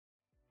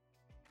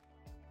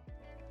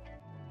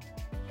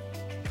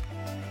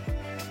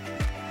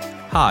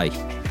Hi,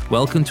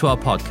 welcome to our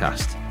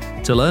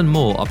podcast. To learn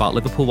more about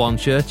Liverpool One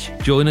Church,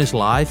 join us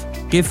live,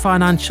 give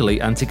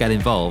financially and to get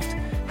involved,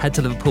 head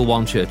to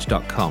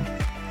liverpoolonechurch.com.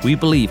 We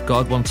believe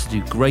God wants to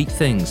do great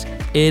things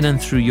in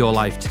and through your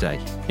life today.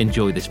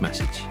 Enjoy this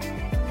message.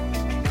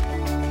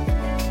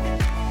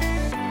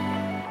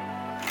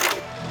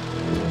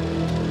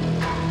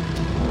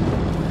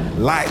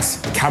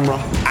 Lights, camera,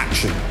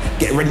 action.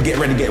 Get ready, get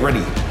ready, get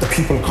ready. The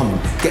people are coming.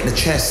 Get the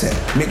chair set.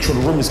 Make sure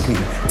the room is clean.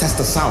 Test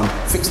the sound.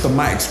 Fix the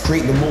mics.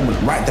 Create the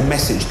moment. Write the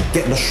message.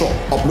 Get the shot.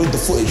 Upload the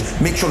footage.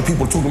 Make sure the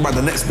people are talking about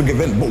the next big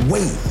event. But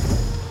wait.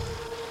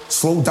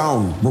 Slow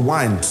down.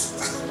 Rewind.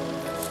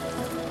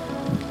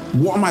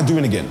 What am I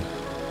doing again?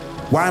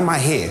 Why am I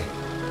here?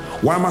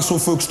 Why am I so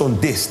focused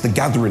on this, the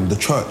gathering, the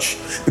church?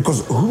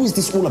 Because who is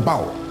this all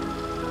about?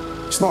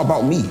 It's not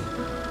about me.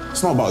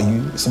 It's not about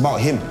you. It's about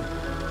him.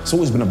 It's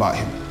always been about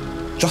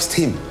him. Just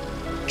him.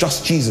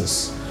 Just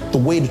Jesus. The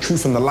way, the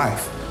truth, and the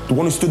life. The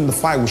one who stood in the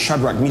fire with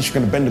Shadrach, Meshach,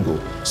 and Abednego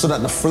so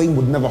that the flame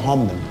would never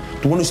harm them.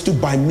 The one who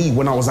stood by me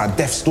when I was at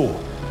death's door.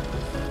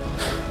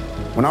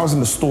 When I was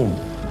in the storm.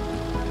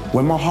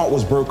 When my heart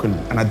was broken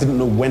and I didn't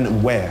know when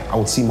and where I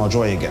would see my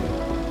joy again.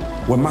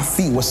 When my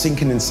feet were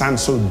sinking in sand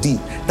so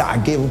deep that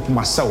I gave up on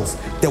myself,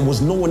 there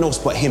was no one else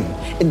but him.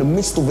 In the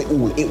midst of it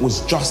all, it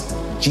was just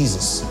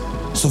Jesus.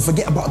 So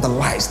forget about the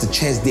lights, the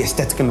chairs, the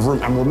aesthetic in the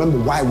room, and remember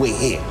why we're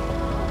here.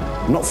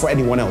 Not for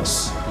anyone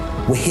else.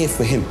 We're here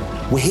for him.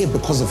 We're here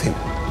because of him.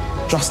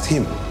 Just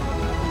him.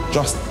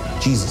 Just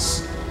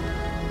Jesus.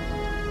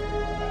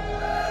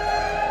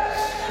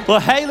 Well,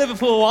 hey,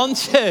 Liverpool One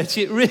Church.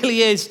 It really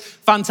is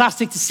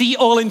fantastic to see you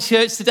all in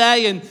church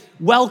today, and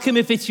welcome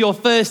if it's your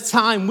first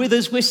time with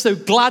us. We're so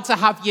glad to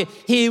have you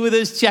here with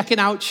us, checking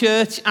out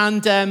church.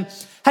 And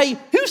hey,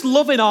 who's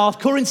loving our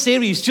current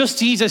series, Just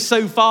Jesus,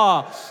 so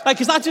far?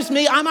 Is that just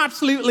me? I'm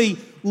absolutely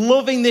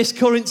loving this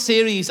current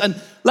series. And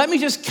let me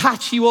just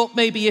catch you up,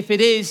 maybe if it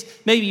is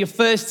maybe your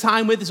first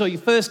time with us or your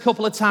first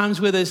couple of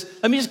times with us.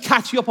 Let me just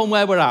catch you up on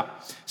where we're at.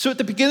 So at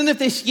the beginning of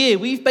this year,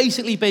 we've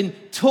basically been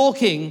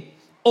talking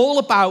all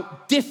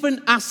about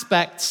different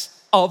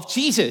aspects of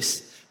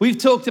Jesus. We've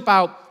talked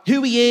about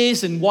who he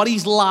is and what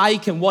he's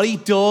like and what he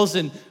does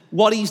and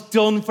what he's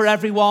done for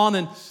everyone.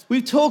 And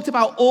we've talked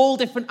about all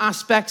different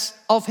aspects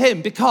of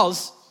him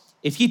because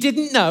if you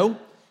didn't know,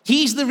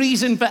 he's the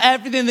reason for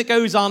everything that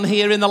goes on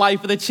here in the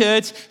life of the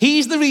church.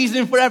 He's the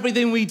reason for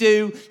everything we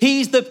do.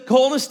 He's the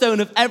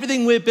cornerstone of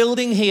everything we're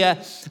building here.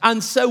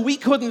 And so we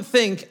couldn't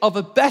think of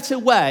a better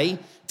way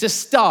to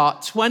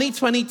start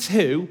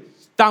 2022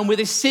 than with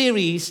a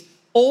series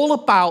all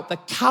about the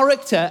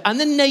character and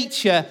the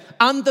nature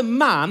and the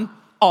man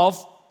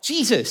of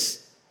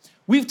Jesus.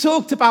 We've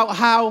talked about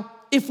how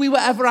if we were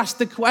ever asked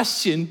the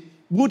question,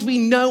 would we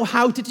know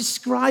how to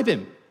describe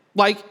him?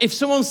 Like if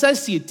someone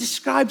says to you,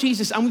 describe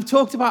Jesus, and we've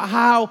talked about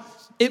how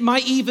it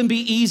might even be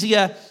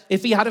easier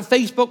if he had a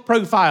Facebook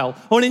profile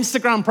or an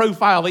Instagram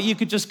profile that you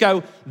could just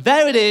go,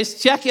 there it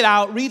is, check it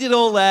out, read it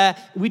all there.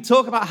 We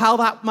talk about how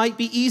that might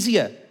be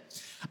easier.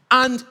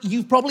 And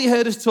you've probably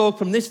heard us talk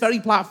from this very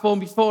platform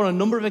before on a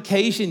number of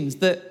occasions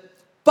that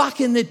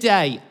back in the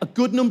day, a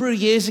good number of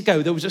years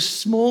ago, there was a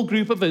small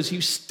group of us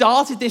who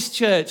started this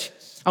church.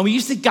 And we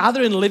used to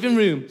gather in the living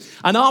room,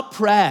 and our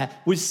prayer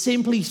was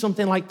simply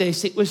something like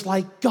this. It was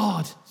like,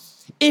 God,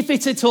 if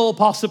it's at all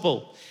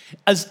possible,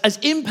 as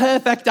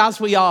imperfect as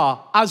we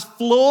are, as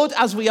flawed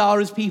as we are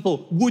as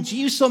people, would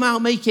you somehow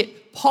make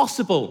it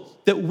possible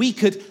that we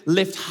could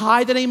lift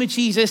high the name of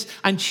Jesus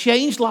and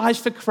change lives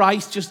for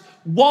Christ, just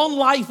one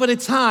life at a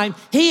time,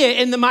 here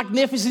in the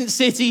magnificent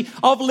city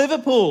of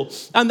Liverpool?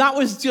 And that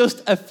was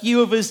just a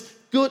few of us,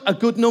 a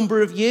good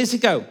number of years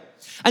ago.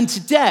 And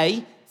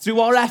today, through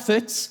our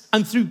efforts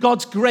and through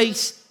God's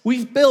grace,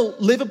 we've built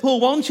Liverpool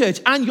One Church,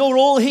 and you're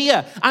all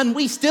here. And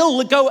we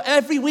still go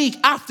every week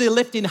after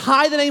lifting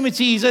high the name of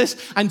Jesus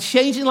and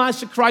changing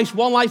lives for Christ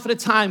one life at a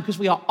time because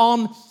we are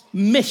on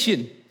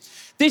mission.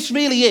 This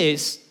really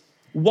is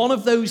one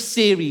of those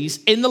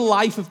series in the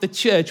life of the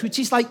church, which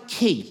is like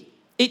key.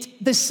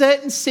 There's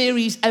certain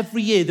series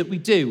every year that we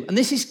do, and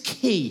this is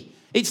key.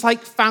 It's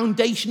like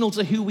foundational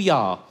to who we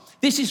are.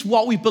 This is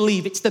what we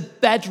believe. It's the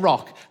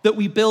bedrock that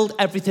we build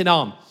everything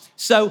on.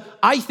 So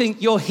I think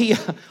you're here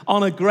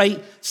on a great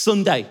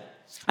Sunday.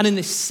 And in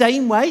the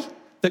same way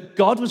that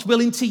God was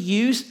willing to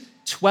use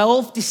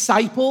 12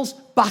 disciples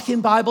back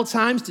in Bible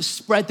times to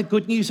spread the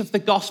good news of the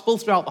gospel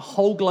throughout the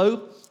whole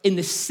globe, in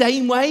the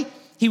same way,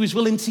 he was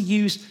willing to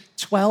use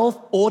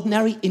 12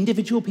 ordinary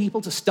individual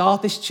people to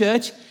start this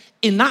church.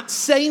 In that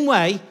same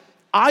way,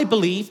 I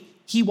believe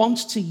he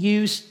wants to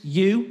use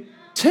you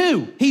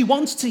too. He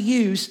wants to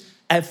use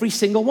every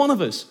single one of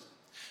us.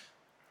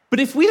 But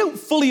if we don't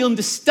fully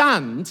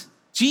understand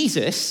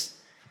Jesus,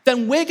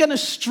 then we're going to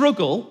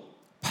struggle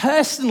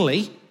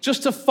personally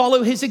just to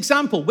follow his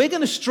example. We're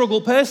going to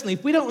struggle personally.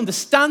 If we don't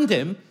understand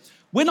him,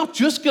 we're not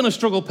just going to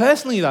struggle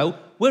personally, though.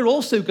 We're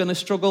also going to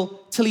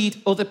struggle to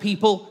lead other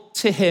people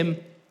to him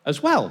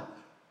as well.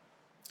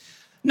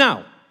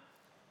 Now,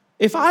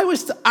 if I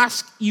was to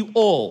ask you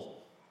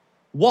all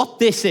what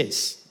this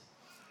is,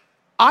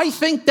 I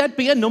think there'd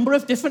be a number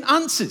of different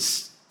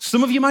answers.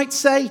 Some of you might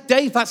say,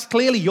 Dave, that's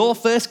clearly your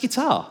first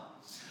guitar.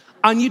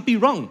 And you'd be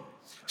wrong.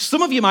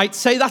 Some of you might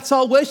say that's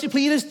our worship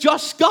leader's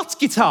Josh Scott's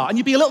guitar, and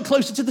you'd be a little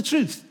closer to the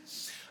truth.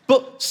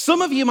 But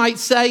some of you might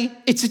say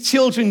it's a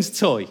children's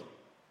toy.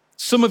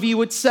 Some of you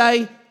would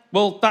say,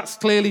 well, that's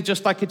clearly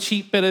just like a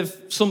cheap bit of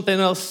something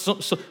else,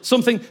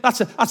 something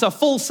that's a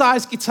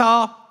full-size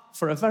guitar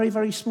for a very,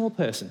 very small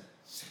person.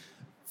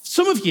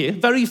 Some of you,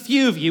 very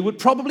few of you, would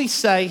probably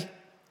say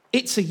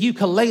it's a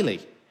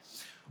ukulele.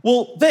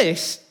 Well,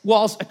 this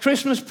was a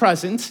Christmas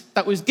present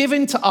that was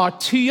given to our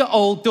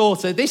 2-year-old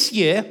daughter this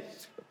year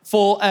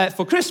for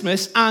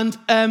Christmas, and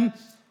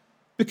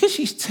because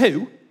she's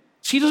 2,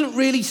 she doesn't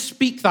really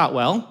speak that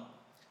well.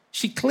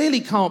 She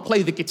clearly can't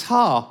play the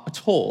guitar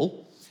at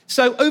all.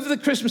 So over the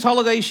Christmas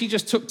holidays, she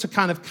just took to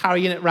kind of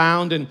carrying it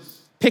around and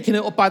picking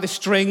it up by the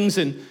strings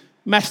and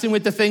messing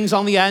with the things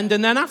on the end.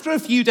 And then after a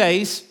few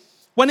days,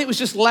 when it was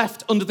just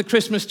left under the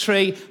Christmas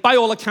tree, by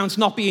all accounts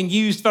not being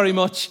used very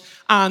much,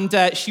 and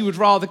she would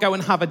rather go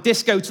and have a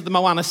disco to the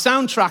Moana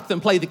soundtrack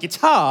than play the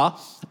guitar,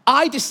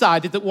 I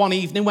decided that one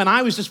evening when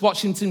I was just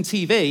watching some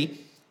TV,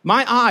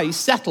 my eyes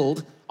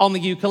settled on the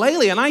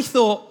ukulele, and I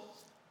thought,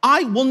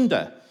 I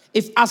wonder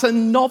if as a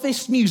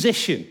novice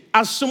musician,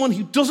 as someone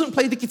who doesn't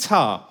play the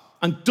guitar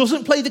and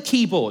doesn't play the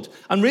keyboard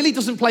and really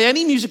doesn't play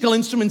any musical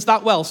instruments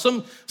that well,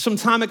 some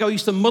time ago I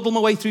used to muddle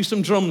my way through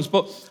some drums,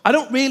 but I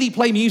don't really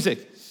play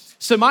music.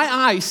 So my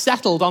eyes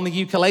settled on the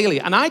ukulele,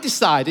 and I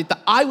decided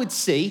that I would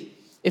see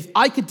if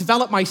I could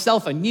develop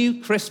myself a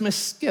new Christmas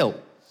skill.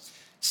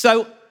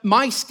 So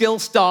my skill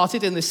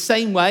started in the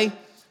same way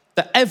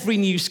that every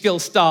new skill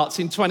starts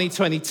in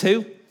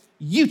 2022,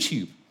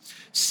 YouTube.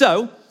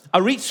 So I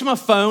reached for my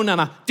phone,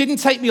 and it didn't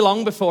take me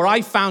long before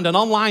I found an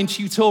online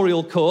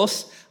tutorial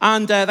course,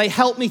 and they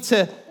helped me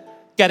to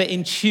get it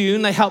in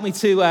tune. They helped me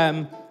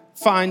to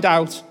find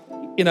out,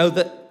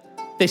 that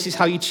this is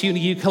how you tune a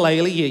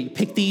ukulele. You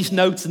pick these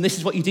notes, and this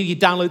is what you do. You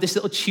download this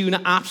little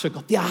tuner app. So I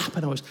got the app,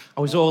 and I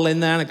was all in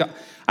there.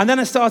 And then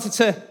I started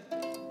to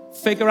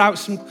figure out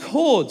some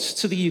chords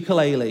to the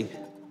ukulele.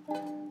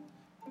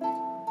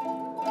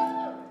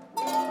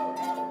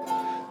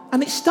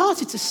 And it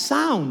started to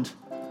sound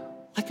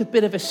like a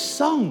bit of a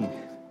song.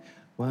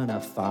 When I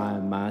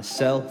find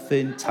myself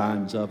in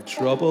times of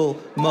trouble,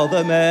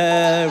 Mother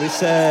Mary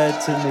said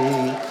to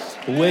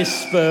me,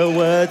 whisper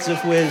words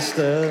of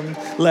wisdom,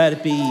 let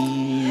it be.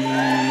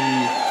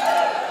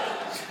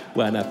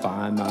 When I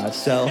find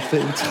myself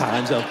in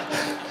times of...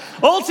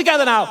 All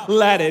together now.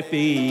 Let it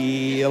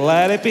be,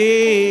 let it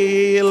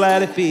be,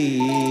 let it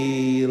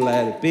be,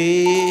 let it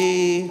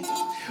be.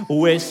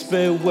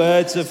 Whisper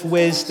words of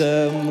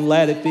wisdom,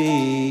 let it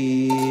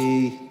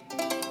be.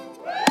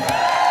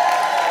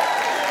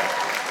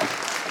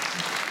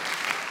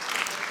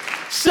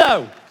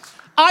 So,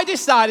 I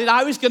decided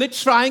I was going to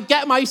try and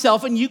get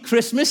myself a new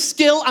Christmas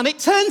skill, and it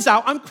turns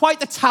out I'm quite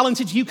the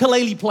talented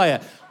ukulele player.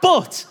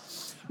 But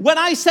when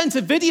I sent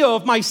a video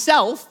of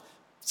myself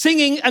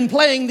singing and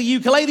playing the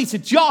ukulele to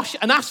Josh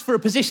and asked for a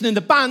position in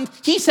the band,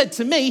 he said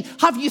to me,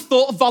 have you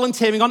thought of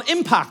volunteering on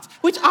Impact?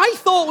 Which I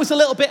thought was a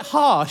little bit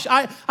harsh.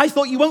 I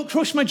thought, you won't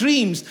crush my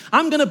dreams.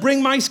 I'm going to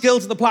bring my skill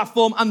to the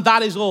platform, and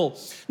that is all.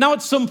 Now,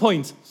 at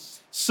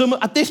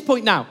this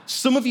point now,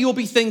 some of you will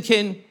be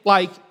thinking,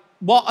 like,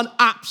 what an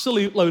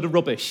absolute load of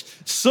rubbish.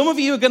 Some of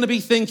you are going to be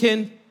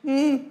thinking,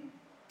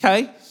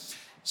 okay.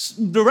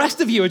 The rest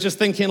of you are just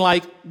thinking,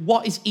 like,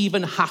 what is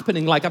even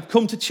happening? Like, I've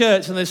come to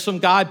church and there's some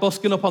guy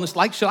busking up on us,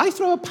 like, should I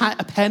throw a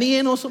penny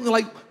in or something?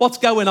 Like, what's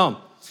going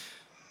on?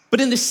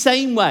 But in the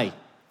same way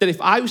that if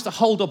I was to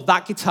hold up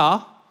that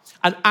guitar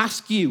and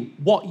ask you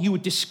what you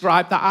would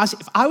describe that as,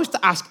 if I was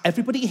to ask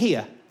everybody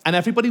here and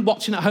everybody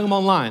watching at home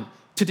online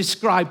to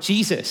describe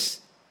Jesus,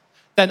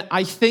 then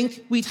I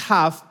think we'd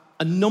have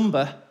a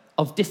number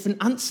of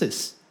different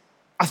answers.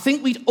 I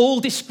think we'd all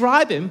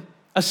describe him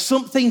as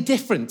something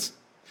different.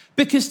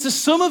 Because to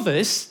some of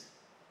us,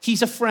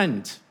 he's a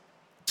friend.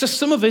 To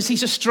some of us,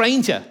 he's a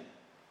stranger.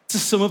 To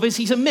some of us,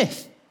 he's a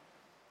myth.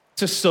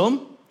 To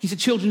some, he's a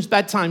children's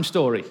bedtime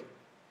story.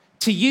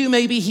 To you,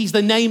 maybe he's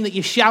the name that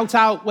you shout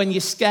out when you're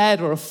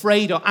scared or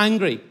afraid or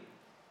angry.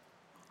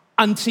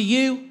 And to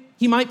you,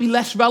 he might be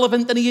less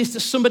relevant than he is to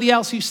somebody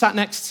else who sat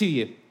next to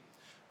you.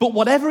 But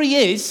whatever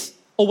he is,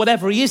 or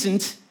whatever he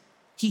isn't,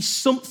 he's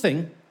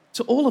something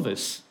to all of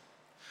us.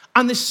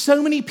 And there's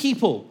so many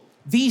people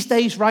these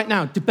days right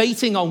now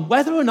debating on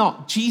whether or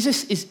not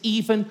Jesus is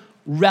even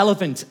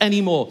relevant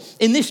anymore.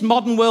 In this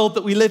modern world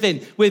that we live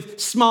in, with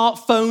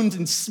smartphones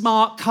and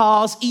smart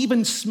cars,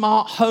 even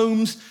smart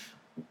homes,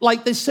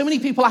 like there's so many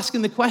people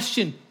asking the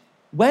question,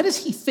 where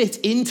does he fit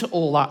into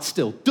all that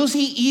still? Does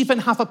he even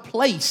have a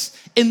place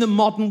in the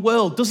modern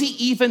world? Is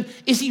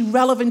he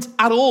relevant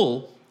at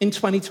all in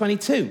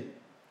 2022?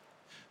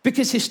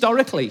 Because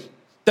historically,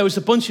 there was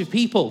a bunch of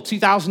people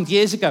 2,000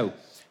 years ago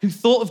who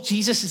thought of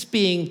Jesus as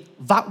being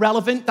that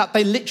relevant that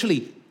they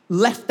literally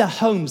left their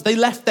homes, they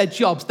left their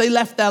jobs, they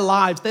left their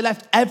lives, they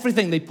left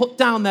everything. They put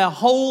down their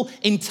whole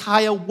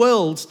entire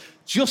worlds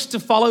just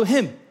to follow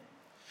him.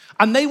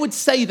 And they would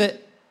say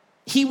that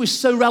he was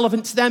so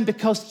relevant to them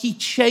because he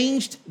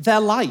changed their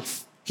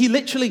life.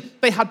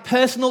 They had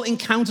personal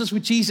encounters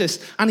with Jesus,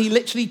 and he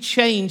literally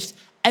changed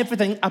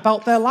everything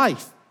about their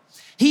life.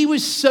 He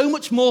was so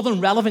much more than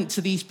relevant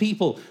to these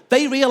people.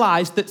 They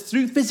realized that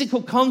through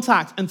physical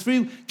contact and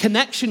through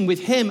connection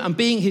with him and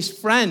being his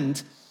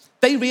friend,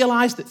 they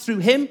realized that through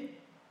him,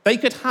 they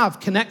could have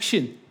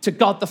connection to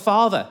God the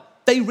Father.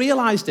 They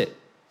realized it.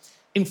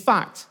 In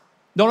fact,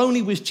 not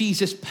only was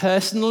Jesus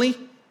personally,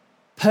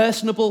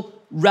 personable,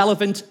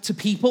 relevant to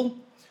people,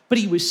 but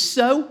he was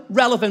so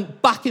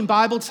relevant back in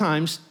Bible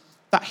times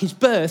that his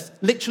birth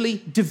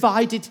literally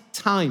divided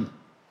time.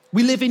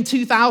 We live in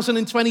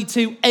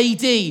 2022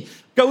 AD.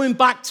 Going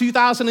back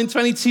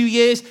 2022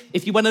 years,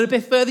 if you went a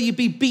bit further, you'd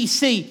be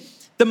BC.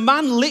 The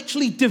man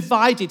literally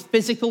divided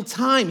physical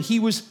time. He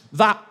was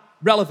that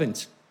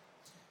relevant.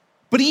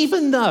 But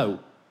even though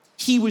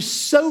he was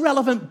so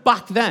relevant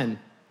back then,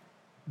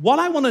 what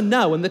I want to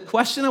know, and the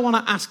question I want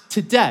to ask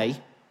today,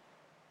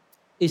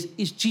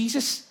 is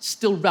Jesus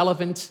still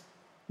relevant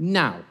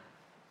now?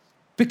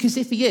 Because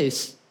if he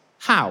is,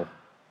 how?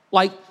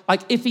 Like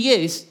if he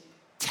is,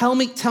 tell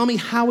me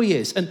how he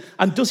is.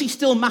 And does he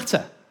still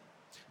matter?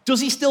 Does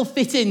he still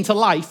fit into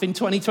life in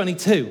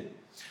 2022?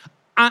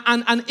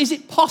 And is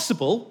it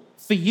possible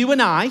for you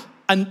and I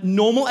and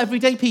normal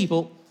everyday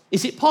people,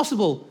 is it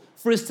possible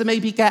for us to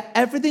maybe get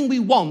everything we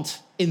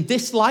want in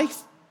this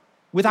life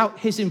without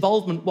his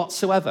involvement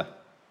whatsoever?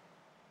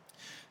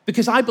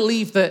 Because I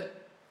believe that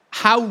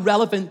how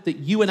relevant that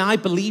you and I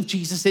believe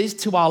Jesus is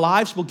to our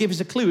lives will give us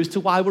a clue as to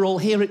why we're all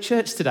here at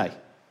church today.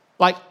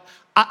 Like,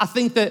 I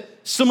think that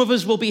some of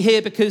us will be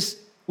here because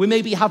we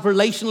maybe have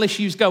relational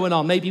issues going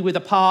on, maybe with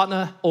a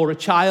partner or a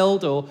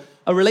child or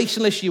a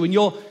relational issue, and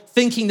you're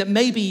thinking that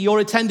maybe your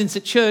attendance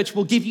at church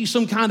will give you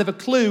some kind of a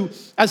clue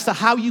as to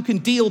how you can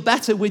deal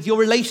better with your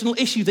relational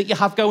issue that you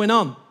have going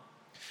on.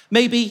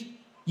 Maybe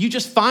you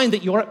just find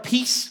that you're at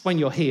peace when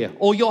you're here,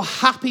 or you're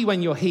happy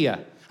when you're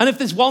here. And if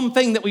there's one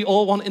thing that we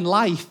all want in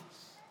life,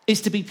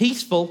 is to be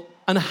peaceful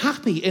and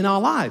happy in our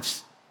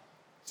lives.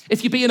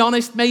 If you're being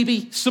honest,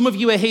 maybe some of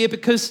you are here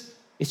because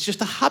it's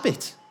just a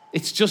habit.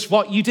 It's just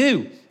what you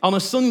do. On a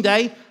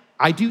Sunday,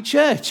 I do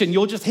church, and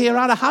you're just here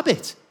out of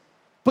habit.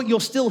 But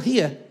you're still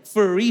here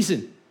for a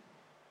reason.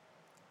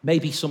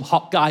 Maybe some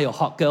hot guy or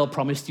hot girl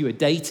promised you a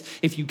date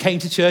if you came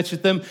to church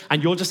with them,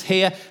 and you're just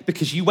here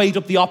because you weighed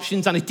up the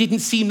options and it didn't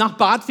seem that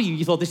bad for you.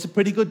 You thought, this is a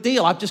pretty good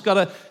deal. I've just got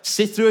to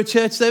sit through a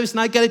church service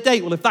and I get a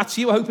date. Well, if that's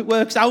you, I hope it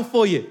works out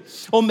for you.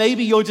 Or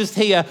maybe you're just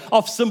here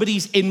off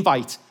somebody's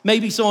invite.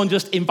 Maybe someone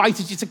just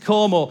invited you to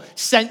come or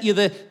sent you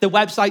the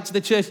website to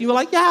the church, and you were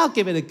like, yeah, I'll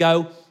give it a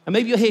go. And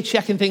maybe you're here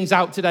checking things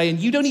out today, and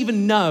you don't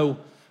even know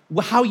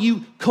how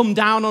you come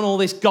down on all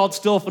this God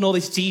stuff and all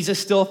this Jesus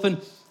stuff.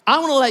 And I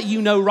want to let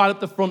you know right up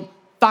the front,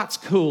 that's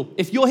cool.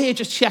 If you're here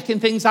just checking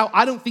things out,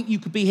 I don't think you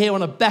could be here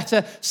on a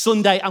better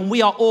Sunday, and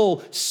we are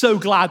all so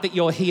glad that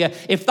you're here.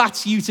 If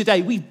that's you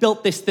today, we've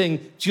built this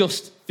thing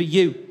just for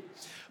you.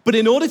 But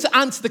in order to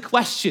answer the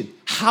question,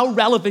 how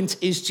relevant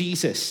is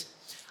Jesus?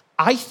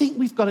 I think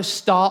we've got to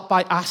start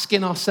by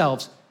asking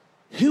ourselves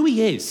who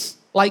he is.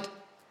 Like,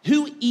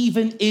 who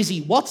even is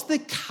he? What's the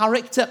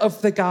character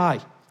of the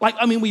guy?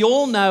 We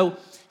all know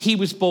he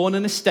was born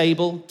in a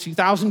stable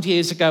 2,000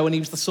 years ago, and he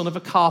was the son of a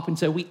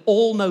carpenter. We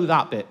all know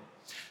that bit.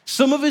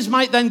 Some of us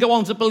might then go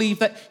on to believe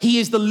that he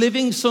is the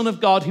living Son of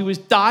God who has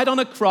died on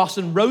a cross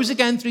and rose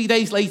again 3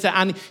 days later,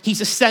 and he's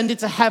ascended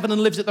to heaven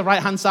and lives at the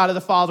right-hand side of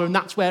the Father, and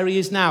that's where he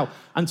is now.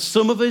 And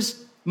some of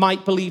us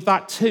might believe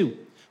that too.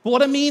 But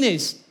what I mean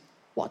is,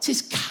 what's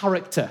his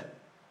character?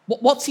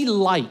 What's he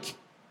like?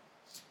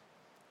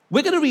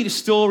 We're going to read a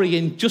story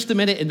in just a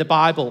minute in the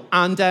Bible,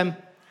 and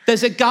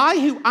there's a guy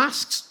who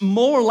asks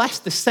more or less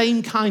the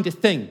same kind of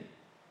thing.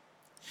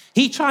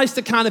 He tries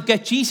to kind of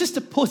get Jesus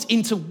to put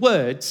into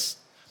words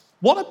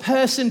what a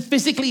person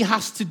physically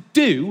has to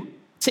do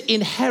to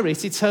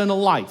inherit eternal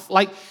life.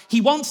 Like,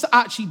 he wants to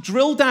actually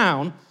drill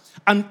down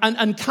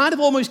and kind of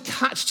almost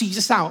catch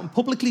Jesus out and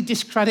publicly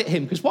discredit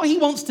him. Because what he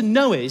wants to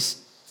know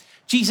is,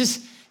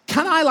 Jesus,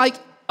 can I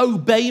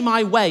obey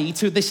my way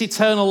to this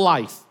eternal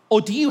life?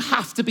 Or do you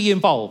have to be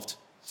involved?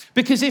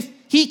 Because if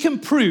he can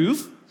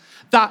prove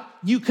that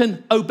you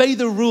can obey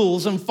the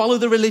rules and follow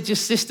the religious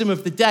system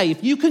of the day,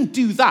 if you can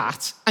do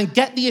that and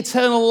get the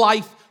eternal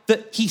life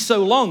that he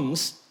so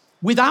longs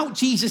without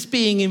Jesus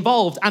being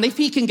involved, and if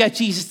he can get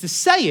Jesus to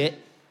say it,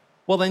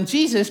 well, then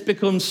Jesus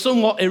becomes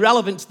somewhat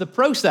irrelevant to the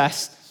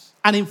process.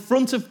 And in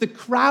front of the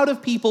crowd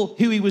of people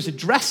who he was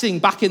addressing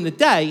back in the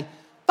day,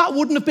 that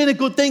wouldn't have been a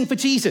good thing for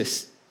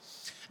Jesus.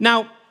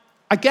 Now,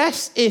 I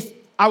guess if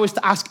I was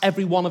to ask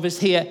every one of us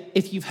here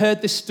if you've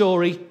heard this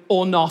story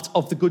or not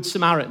of the Good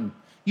Samaritan,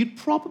 you'd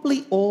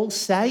probably all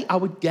say, I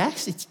would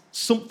guess, it's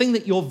something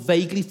that you're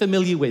vaguely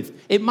familiar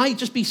with. It might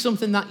just be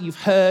something that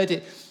you've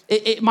heard.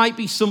 It might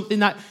be something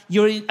that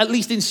you're at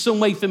least in some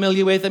way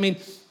familiar with. I mean,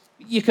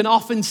 you can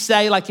often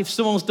say, if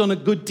someone's done a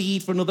good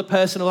deed for another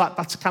person, or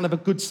that's kind of a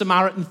Good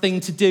Samaritan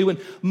thing to do. And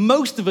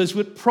most of us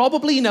would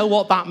probably know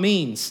what that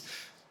means.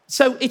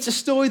 So it's a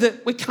story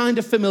that we're kind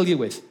of familiar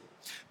with.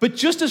 But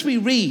just as we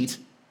read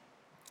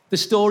the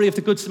story of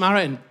the Good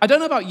Samaritan. I don't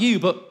know about you,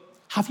 but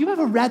have you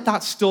ever read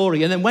that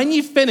story and then when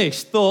you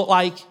finished thought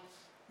like,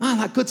 man,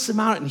 that Good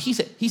Samaritan, he's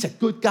a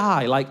good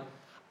guy. Like,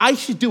 I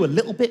should do a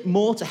little bit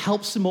more to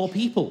help some more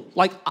people.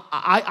 Like,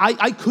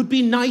 I could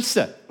be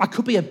nicer. I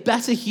could be a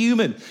better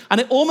human.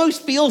 And it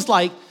almost feels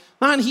like,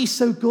 man, he's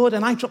so good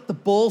and I drop the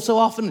ball so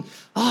often.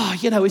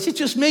 Is it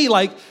just me?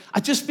 Like, I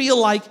just feel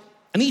like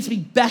I need to be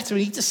better. I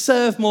need to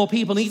serve more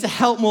people. I need to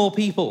help more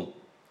people.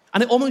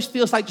 And it almost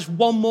feels like just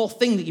one more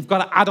thing that you've got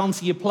to add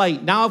onto your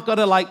plate. Now I've got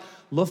to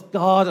love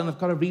God and I've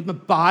got to read my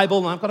Bible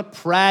and I've got to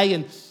pray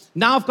and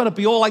now I've got to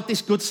be all like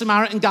this Good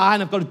Samaritan guy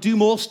and I've got to do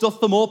more stuff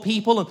for more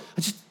people and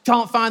I just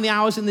can't find the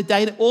hours in the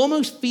day. And it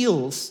almost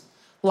feels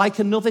like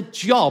another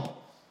job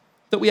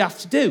that we have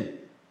to do.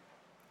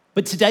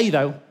 But today,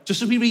 though,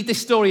 just as we read this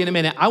story in a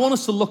minute, I want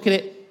us to look at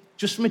it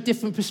just from a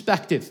different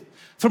perspective.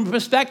 From a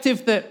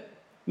perspective that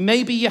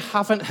maybe you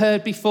haven't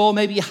heard before,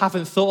 maybe you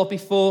haven't thought of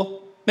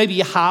before, maybe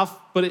you have,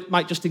 but it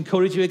might just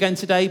encourage you again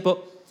today.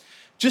 But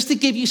just to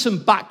give you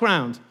some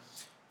background,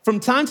 from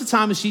time to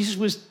time, as Jesus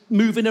was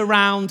moving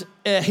around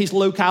his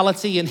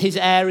locality and his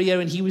area,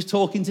 and he was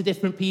talking to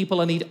different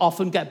people, and he'd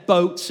often get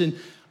boats and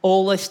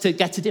all this to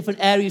get to different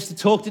areas, to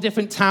talk to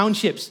different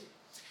townships.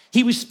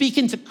 He was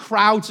speaking to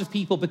crowds of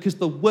people because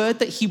the word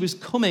that he was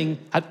coming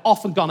had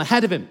often gone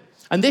ahead of him.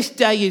 And this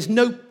day is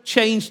no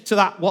change to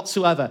that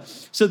whatsoever.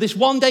 So this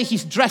one day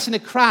he's addressing a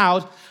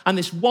crowd, and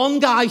this one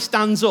guy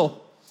stands up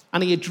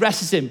and he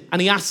addresses him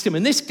and he asks him.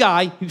 And this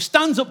guy who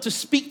stands up to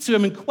speak to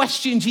him and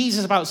question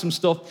Jesus about some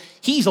stuff,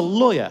 he's a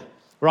lawyer,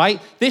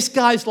 right? This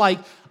guy's like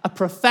a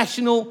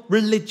professional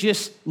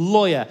religious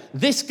lawyer.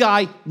 This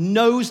guy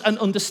knows and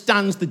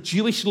understands the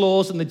Jewish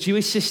laws and the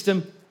Jewish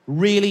system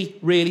really,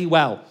 really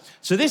well.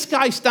 So this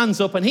guy stands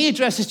up and he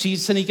addresses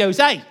Jesus and he goes,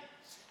 hey,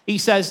 he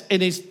says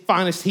in his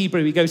finest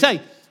Hebrew, he goes, hey,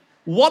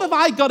 what have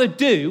I got to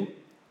do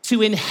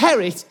to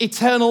inherit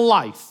eternal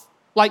life?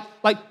 Like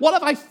what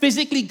have I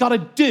physically got to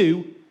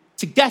do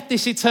to get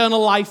this eternal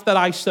life that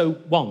I so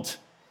want?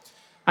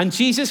 And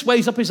Jesus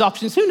weighs up his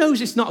options. Who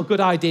knows it's not a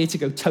good idea to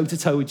go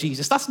toe-to-toe with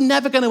Jesus? That's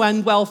never going to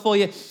end well for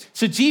you.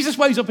 So Jesus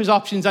weighs up his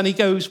options and he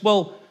goes,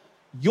 well,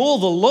 you're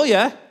the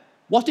lawyer.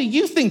 What do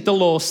you think the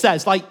law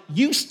says? Like,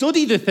 you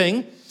study the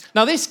thing.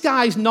 Now, this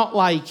guy's not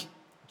like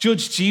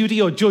Judge Judy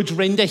or Judge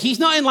Rinder. He's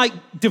not in like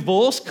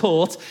divorce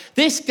court.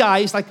 This guy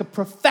is like a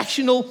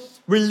professional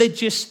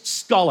religious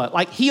scholar.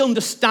 Like, he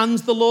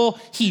understands the law.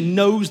 He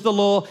knows the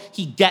law.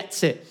 He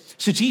gets it.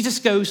 So Jesus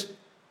goes,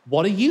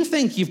 what do you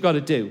think you've got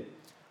to do?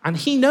 And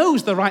he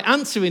knows the right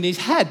answer in his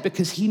head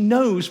because he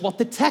knows what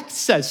the text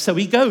says. So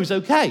he goes,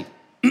 okay,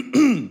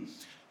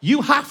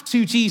 you have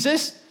to,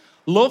 Jesus,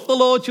 love the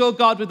Lord your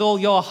God with all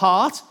your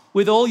heart,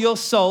 with all your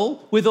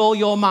soul, with all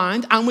your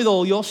mind, and with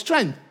all your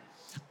strength.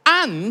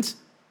 And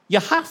you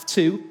have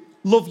to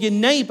love your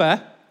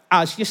neighbor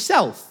as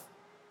yourself.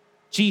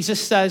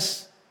 Jesus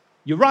says,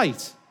 you're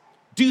right.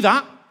 Do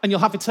that and you'll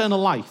have eternal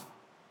life.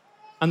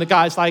 And the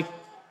guy's like,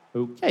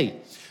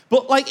 okay.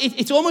 But like,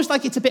 it's almost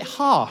like it's a bit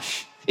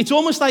harsh. It's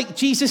almost like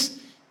Jesus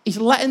is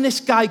letting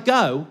this guy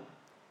go,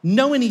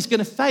 knowing he's going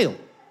to fail,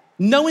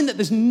 knowing that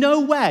there's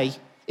no way,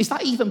 is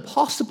that even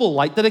possible?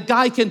 Like that a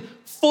guy can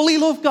fully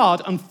love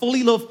God and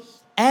fully love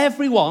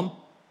everyone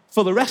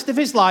for the rest of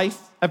his life,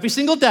 every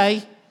single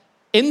day,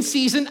 in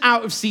season,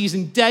 out of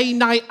season, day,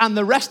 night, and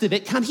the rest of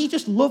it. Can he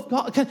just love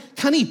God?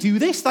 Can he do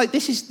this? Like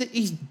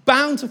he's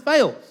bound to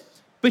fail.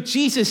 But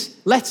Jesus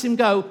lets him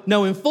go,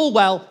 knowing full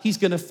well he's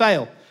going to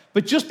fail.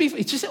 But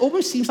it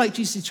almost seems like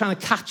Jesus is trying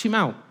to catch him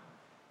out.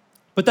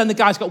 But then the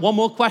guy's got one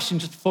more question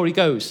just before he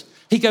goes.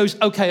 He goes,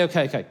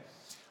 okay.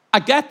 I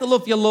get the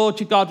love your Lord,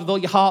 your God, with all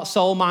your heart,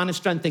 soul, mind, and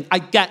strength thing. I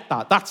get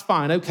that. That's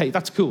fine. Okay,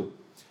 that's cool.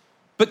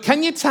 But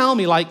can you tell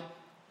me, like,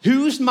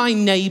 who's my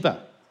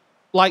neighbor?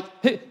 Like,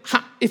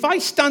 if I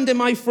stand in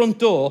my front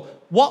door,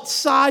 what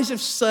size of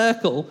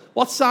circle,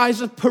 what size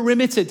of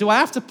perimeter do I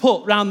have to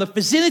put around the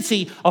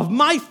vicinity of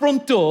my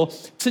front door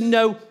to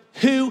know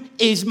who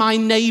is my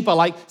neighbor?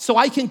 Like, so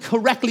I can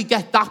correctly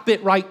get that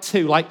bit right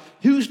too. Like,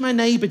 who's my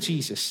neighbor,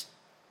 Jesus?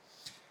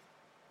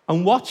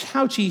 And watch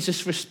how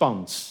Jesus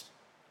responds.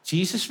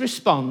 Jesus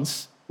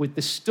responds with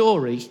the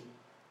story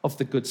of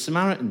the Good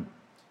Samaritan.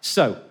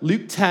 So,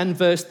 Luke 10,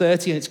 verse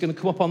 30, and it's going to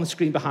come up on the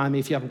screen behind me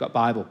if you haven't got a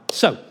Bible.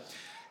 So,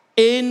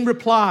 in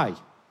reply,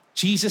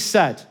 Jesus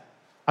said,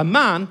 a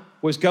man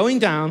was going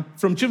down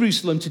from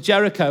Jerusalem to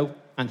Jericho,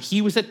 and he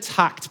was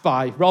attacked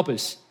by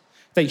robbers.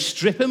 They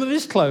stripped him of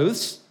his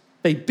clothes,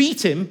 they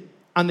beat him,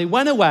 and they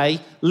went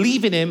away,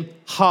 leaving him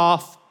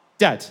half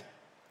dead.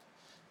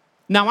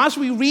 Now, as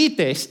we read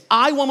this,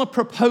 I want to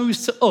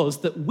propose to us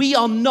that we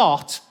are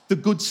not the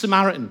Good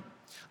Samaritan.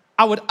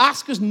 I would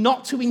ask us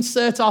not to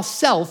insert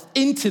ourselves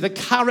into the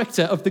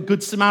character of the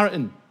Good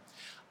Samaritan.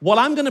 What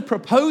I'm going to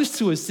propose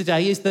to us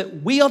today is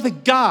that we are the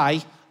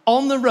guy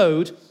on the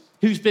road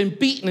who's been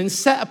beaten and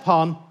set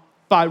upon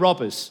by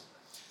robbers.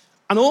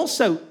 And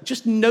also,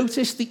 just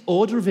notice the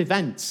order of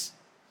events.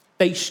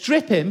 They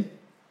strip him,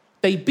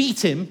 they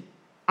beat him,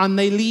 and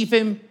they leave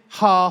him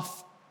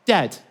half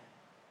dead.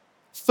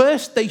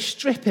 First, they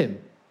strip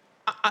him.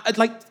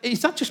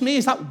 is that just me?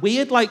 Is that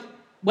weird? Like,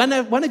 when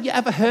have you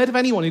ever heard of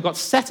anyone who got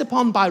set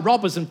upon by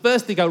robbers and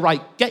first they go,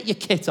 right, get your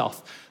kit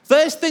off.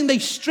 First thing, they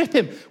strip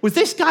him. Was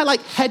this guy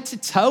like head to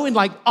toe in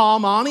like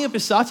Armani or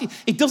Versace?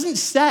 It doesn't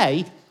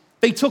say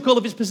they took all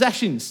of his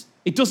possessions.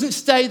 It doesn't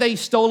say they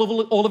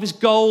stole all of his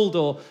gold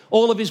or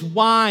all of his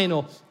wine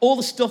or all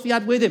the stuff he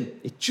had with him.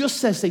 It just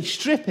says they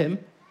strip him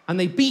and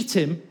they beat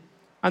him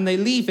and they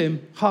leave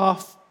him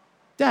half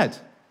dead.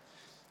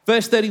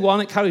 Verse 31,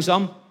 it carries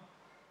on.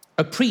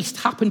 A priest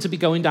happened to be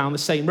going down the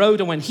same road,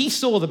 and when he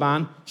saw the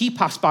man, he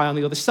passed by on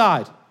the other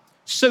side.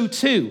 So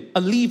too,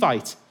 a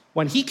Levite,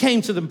 when he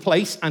came to the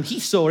place and he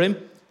saw him,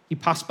 he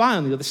passed by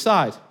on the other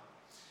side.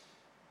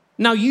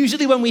 Now,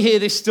 usually when we hear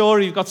this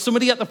story, you've got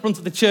somebody at the front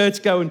of the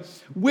church going,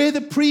 we're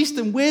the priest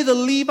and we're the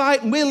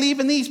Levite and we're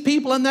leaving these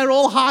people and they're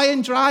all high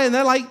and dry and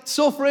they're like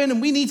suffering and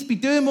we need to be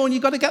doing more and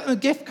you've got to get them a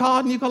gift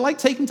card and you've got to like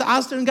take them to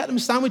Asda and get them a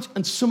sandwich.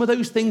 And some of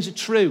those things are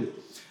true.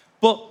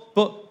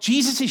 But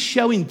Jesus is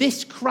showing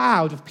this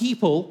crowd of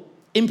people,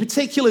 in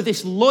particular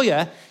this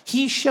lawyer,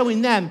 he's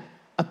showing them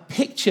a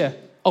picture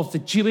of the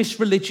Jewish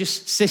religious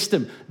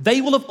system.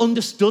 They will have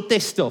understood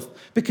this stuff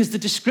because the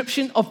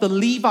description of the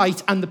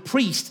Levite and the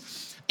priest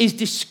is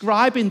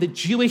describing the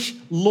Jewish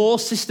law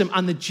system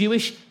and the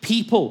Jewish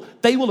people.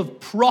 They will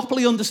have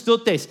properly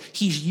understood this.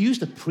 He's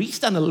used a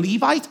priest and a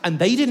Levite and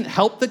they didn't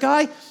help the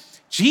guy.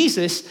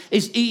 Jesus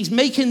he's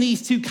making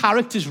these two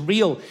characters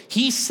real.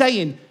 He's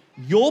saying,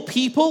 your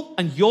people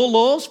and your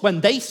laws,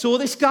 when they saw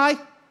this guy,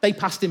 they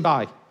passed him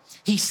by.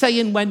 He's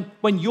saying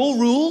when your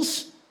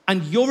rules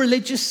and your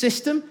religious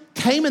system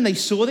came and they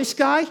saw this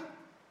guy,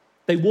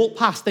 they walked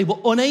past. They were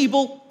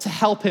unable to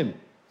help him.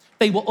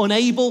 They were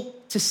unable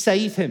to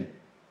save him.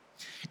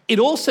 It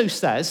also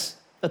says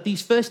that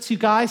these first two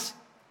guys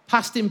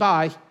passed him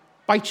by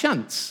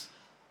chance.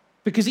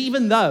 Because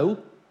even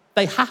though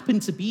they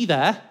happened to be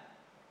there,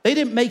 they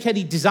didn't make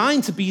any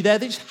design to be there.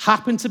 They just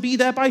happened to be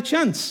there by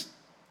chance.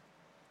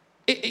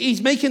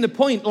 He's making the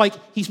point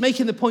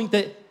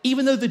that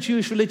even though the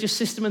Jewish religious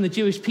system and the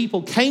Jewish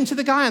people came to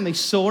the guy and they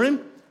saw him,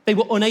 they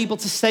were unable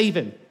to save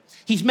him.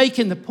 He's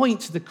making the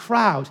point to the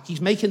crowd. He's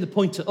making the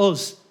point to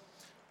us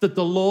that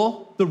the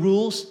law, the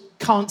rules,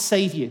 can't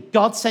save you.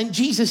 God sent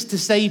Jesus to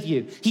save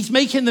you. He's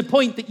making the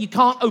point that you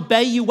can't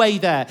obey your way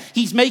there.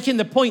 He's making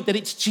the point that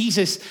it's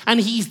Jesus and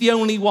he's the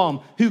only one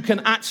who can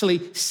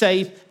actually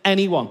save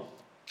anyone.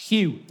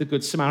 Cue the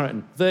Good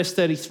Samaritan. Verse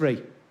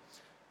 33.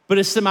 But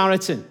a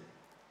Samaritan,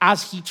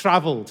 as he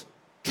traveled,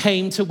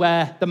 came to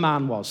where the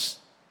man was.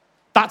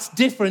 That's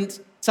different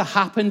to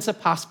happen to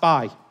pass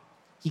by.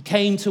 He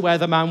came to where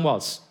the man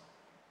was.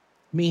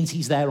 Means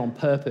he's there on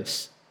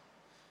purpose.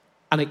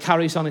 And it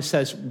carries on, it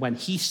says, when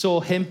he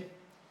saw him,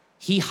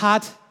 he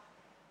had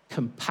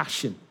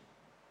compassion.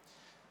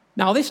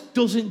 Now, this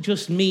doesn't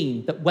just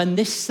mean that when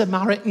this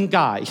Samaritan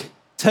guy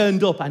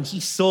turned up and he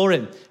saw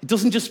him, it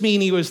doesn't just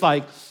mean he was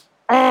like,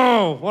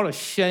 oh, what a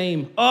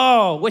shame.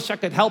 Oh, wish I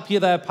could help you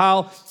there,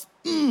 pal.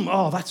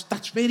 Oh,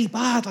 that's really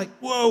bad. Like,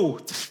 whoa,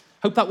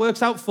 hope that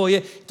works out for you.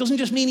 It doesn't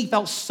just mean he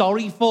felt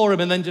sorry for him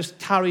and then just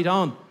carried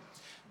on.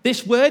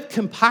 This word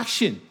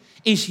compassion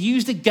is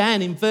used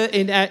again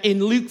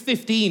in Luke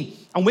 15.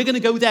 And we're going to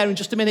go there in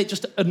just a minute,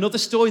 just another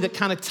story that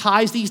kind of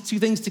ties these two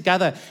things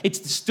together. It's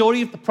the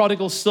story of the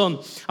prodigal son.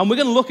 And we're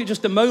going to look at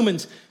just a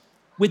moment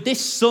with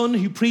this son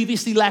who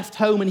previously left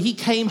home and he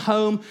came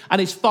home and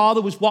his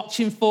father was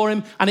watching for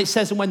him. And it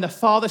says, and when the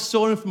father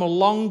saw him from a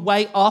long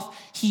way off,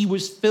 he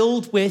was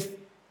filled with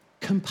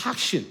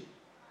compassion.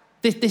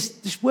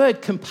 This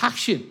word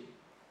compassion.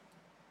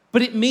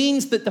 But it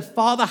means that the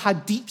father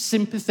had deep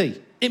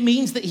sympathy. It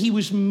means that he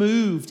was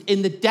moved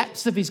in the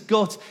depths of his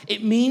gut.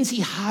 It means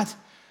he had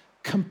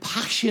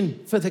compassion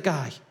for the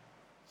guy.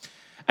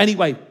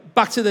 Anyway,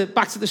 back to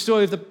the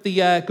story of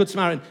the Good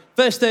Samaritan.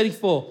 Verse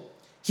 34.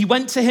 He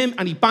went to him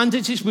and he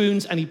bandaged his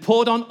wounds and he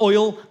poured on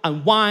oil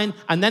and wine.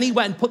 And then he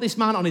went and put this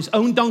man on his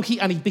own donkey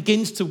and he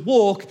begins to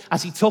walk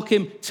as he took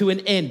him to an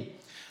inn.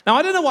 Now,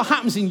 I don't know what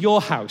happens in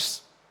your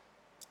house,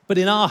 but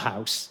in our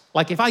house,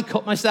 like if I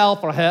cut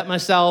myself or I hurt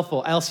myself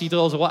or Elsie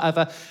does or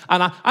whatever,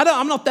 and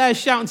I'm not there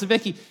shouting to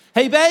Vicky,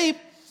 hey babe,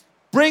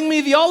 bring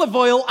me the olive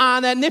oil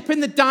and nip in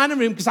the dining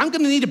room because I'm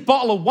going to need a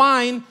bottle of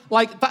wine.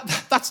 Like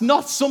that's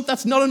not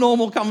a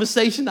normal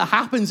conversation that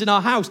happens in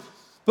our house.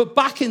 But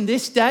back in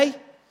this day,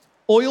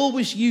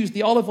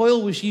 the olive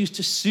oil was used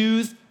to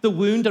soothe the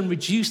wound and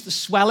reduce the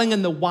swelling,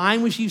 and the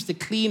wine was used to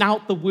clean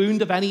out the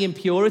wound of any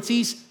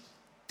impurities.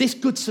 This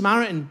Good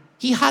Samaritan,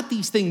 he had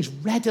these things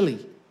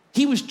readily.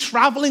 He was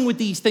traveling with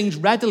these things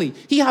readily.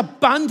 He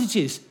had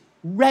bandages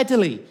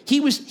readily.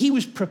 He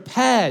was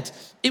prepared.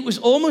 It was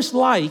almost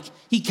like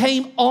he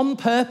came on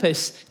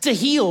purpose to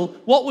heal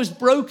what was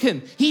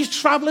broken. He's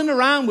traveling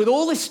around with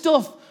all this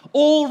stuff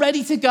all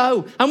ready to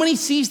go. And when he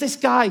sees this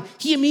guy,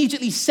 he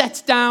immediately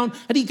sets down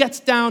and he gets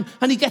down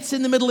and he gets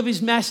in the middle of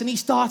his mess and he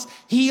starts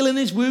healing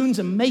his wounds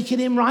and making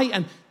him right.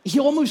 And he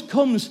almost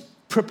comes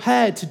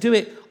prepared to do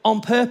it on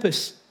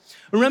purpose.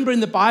 Remember in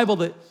the Bible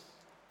that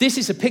this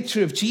is a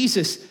picture of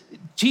Jesus.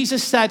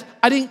 Jesus said,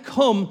 I didn't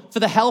come for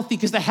the healthy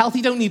because the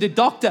healthy don't need a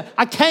doctor.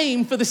 I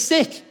came for the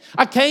sick.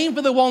 I came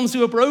for the ones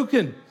who are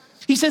broken.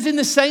 He says, in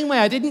the same way,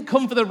 I didn't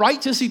come for the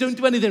righteous who don't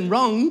do anything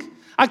wrong.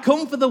 I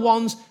come for the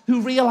ones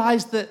who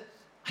realize that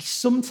I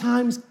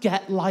sometimes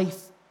get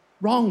life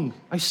wrong.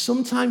 I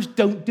sometimes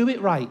don't do it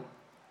right.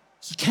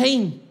 He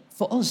came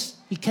for us.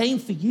 He came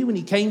for you and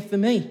he came for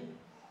me.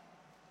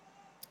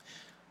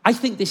 I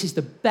think this is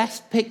the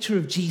best picture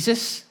of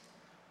Jesus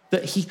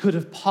that he could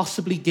have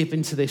possibly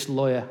given to this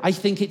lawyer. I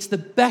think it's the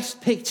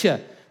best picture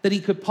that he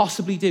could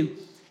possibly do.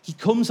 He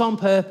comes on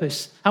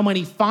purpose, and when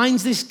he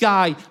finds this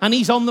guy, and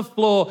he's on the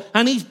floor,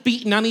 and he's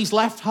beaten, and he's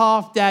left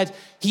half dead,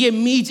 he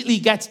immediately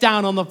gets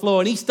down on the floor,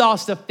 and he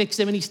starts to fix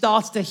him, and he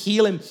starts to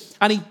heal him,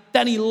 and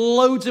then he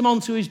loads him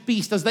onto his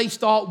beast as they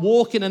start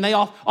walking, and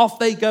off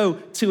they go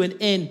to an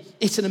inn.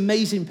 It's an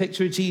amazing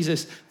picture of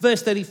Jesus.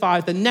 Verse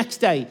 35, the next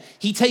day,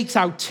 he takes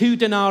out 2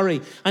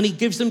 denarii, and he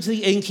gives them to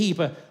the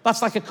innkeeper.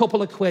 That's like a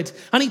couple of quid.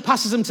 And he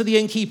passes them to the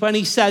innkeeper, and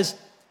he says,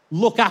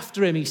 look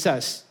after him, he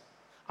says.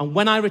 And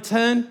when I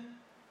return,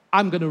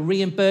 I'm going to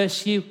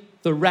reimburse you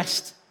the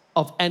rest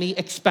of any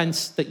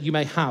expense that you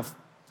may have.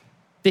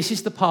 This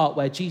is the part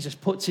where Jesus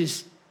puts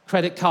his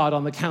credit card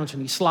on the counter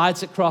and he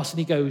slides across and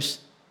he goes,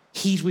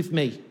 he's with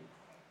me.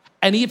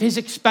 Any of his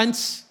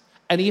expense,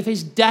 any of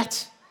his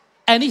debt,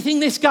 anything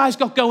this guy's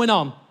got going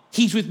on,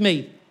 he's with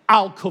me.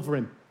 I'll cover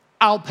him.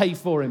 I'll pay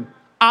for him.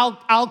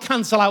 I'll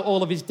cancel out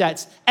all of his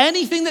debts.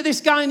 Anything that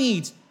this guy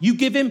needs, you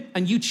give him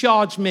and you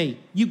charge me.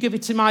 You give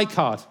it to my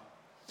card.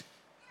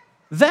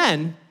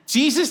 Then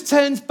Jesus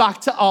turns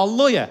back to our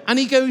lawyer and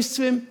he goes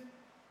to him,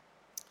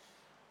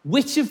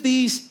 which of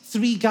these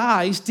 3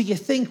 guys do you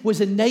think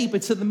was a neighbor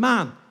to the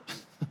man?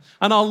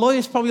 And our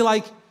lawyer's probably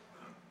like,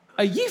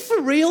 are you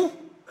for real?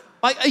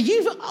 Like, are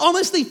you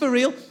honestly for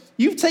real?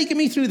 You've taken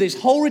me through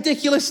this whole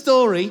ridiculous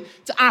story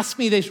to ask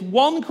me this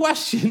one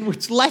question,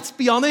 which, let's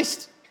be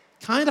honest,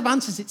 kind of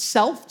answers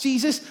itself,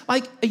 Jesus.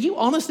 Like, are you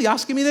honestly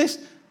asking me this?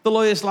 The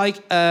lawyer's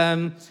like,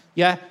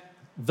 yeah,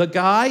 the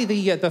guy,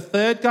 the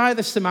third guy,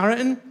 the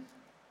Samaritan.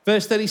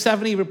 Verse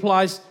 37, he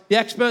replies, the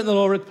expert in the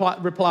law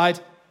replied,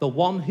 the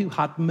one who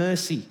had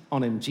mercy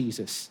on him,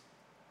 Jesus.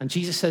 And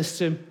Jesus says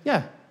to him,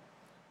 yeah,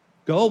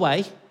 go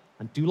away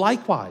and do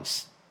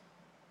likewise.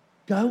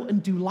 Go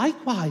and do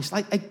likewise.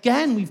 Like,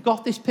 again, we've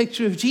got this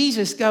picture of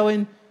Jesus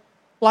going,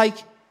 like,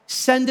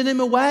 sending him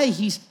away.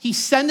 He's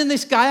sending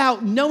this guy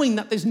out knowing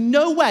that there's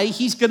no way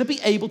he's going to be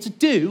able to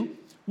do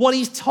what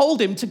he's told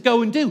him to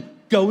go and do.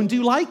 Go and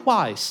do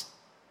likewise.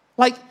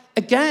 Like,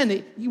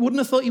 again, you wouldn't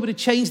have thought he would have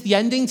changed the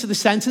ending to the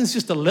sentence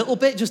just a little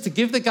bit, just to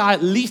give the guy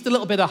at least a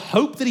little bit of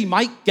hope that he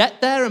might get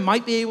there and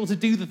might be able to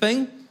do the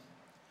thing.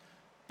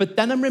 But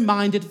then I'm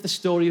reminded of the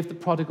story of the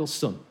prodigal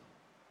son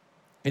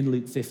in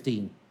Luke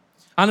 15.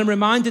 And I'm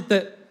reminded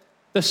that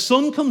the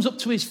son comes up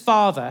to his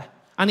father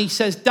and he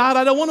says, Dad,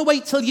 I don't want to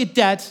wait till you're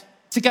dead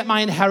to get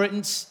my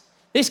inheritance.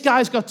 This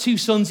guy's got 2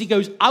 sons. He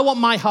goes, I want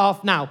my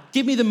half now.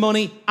 Give me the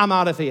money. I'm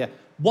out of here.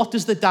 What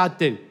does the dad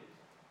do?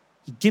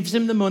 He gives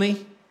him the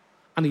money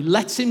and he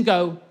lets him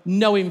go,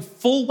 knowing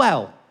full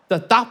well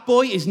that that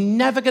boy is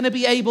never going to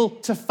be able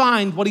to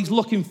find what he's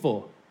looking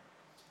for.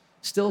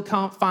 Still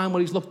can't find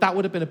what he's looking for. That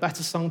would have been a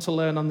better song to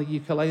learn on the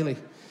ukulele.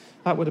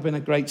 That would have been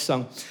a great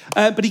song.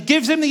 But he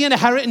gives him the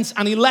inheritance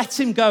and he lets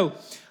him go.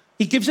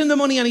 He gives him the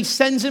money and he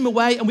sends him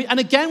away. And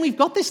again, we've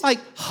got this like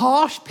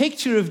harsh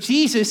picture of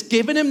Jesus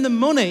giving him the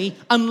money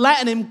and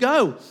letting him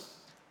go.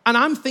 And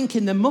I'm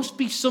thinking there must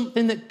be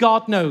something that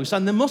God knows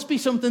and there must be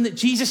something that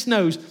Jesus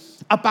knows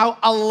about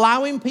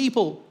allowing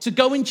people to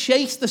go and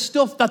chase the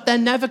stuff that they're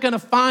never going to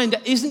find,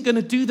 that isn't going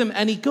to do them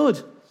any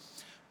good.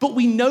 But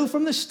we know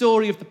from the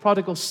story of the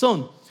prodigal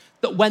son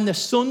that when the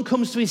son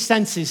comes to his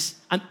senses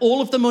and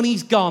all of the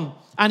money's gone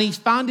and he's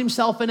found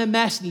himself in a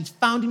mess and he's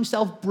found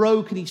himself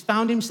broke and he's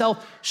found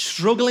himself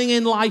struggling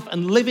in life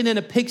and living in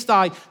a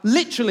pigsty,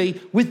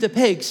 literally with the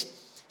pigs,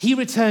 he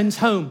returns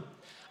home.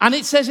 And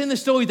it says in the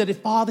story that his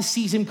father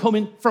sees him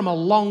coming from a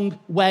long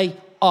way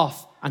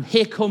off. And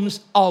here comes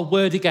our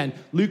word again.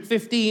 Luke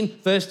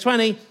 15, verse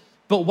 20.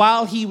 But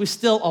while he was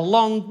still a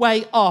long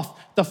way off,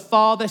 the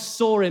father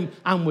saw him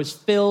and was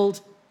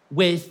filled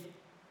with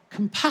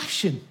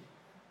compassion.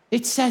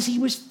 It says he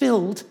was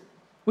filled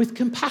with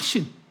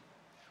compassion.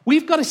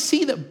 We've got to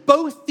see that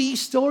both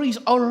these stories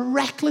are a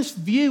reckless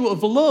view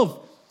of love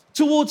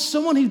towards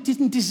someone who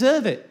didn't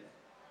deserve it.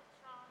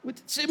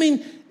 I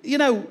mean, you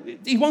know,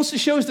 he wants to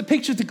show us the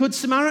picture of the Good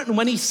Samaritan.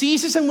 When he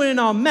sees us and we're in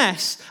our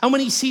mess, and when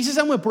he sees us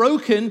and we're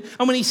broken,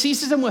 and when he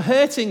sees us and we're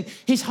hurting,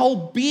 his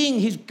whole being,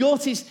 his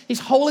gut, his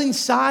whole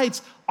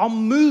insides are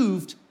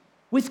moved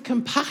with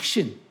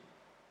compassion.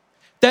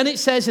 Then it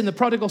says in the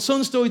prodigal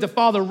son story, the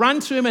father ran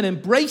to him and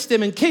embraced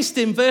him and kissed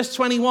him. Verse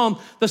 21,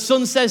 the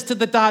son says to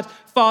the dad,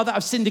 Father,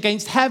 I've sinned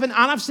against heaven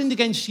and I've sinned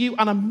against you,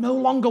 and I'm no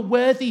longer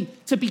worthy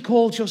to be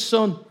called your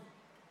son.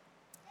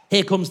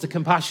 Here comes the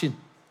compassion.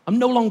 I'm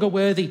no longer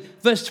worthy.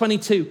 Verse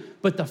 22,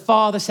 but the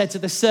father said to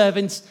the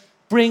servants,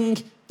 bring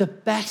the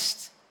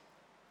best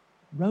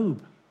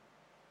robe.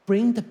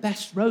 bring the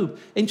best robe.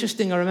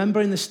 Interesting, I remember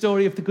in the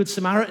story of the Good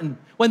Samaritan,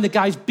 when the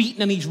guy's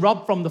beaten and he's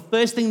robbed from, the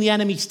first thing the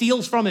enemy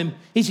steals from him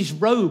is his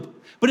robe.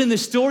 But in the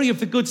story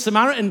of the Good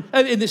Samaritan,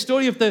 in the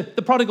story of the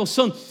prodigal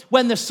son,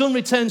 when the son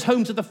returns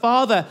home to the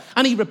father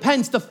and he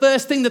repents, the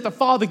first thing that the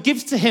father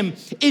gives to him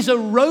is a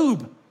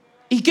robe.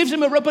 He gives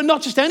him a robe, but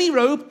not just any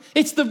robe.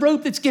 It's the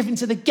robe that's given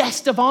to the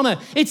guest of honor.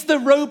 It's the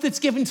robe that's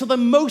given to the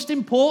most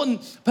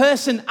important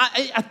person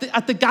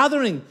at the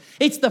gathering.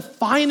 It's the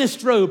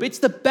finest robe. It's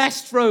the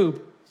best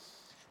robe.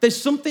 There's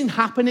something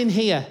happening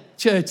here,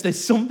 church. There's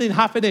something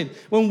happening.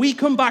 When we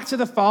come back to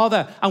the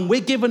Father and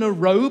we're given a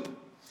robe,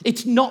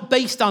 it's not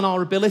based on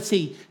our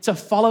ability to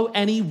follow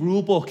any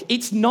rule book.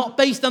 It's not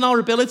based on our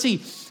ability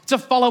to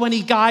follow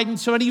any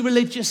guidance or any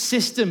religious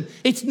system.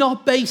 It's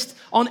not based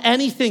on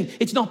anything.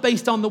 It's not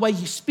based on the way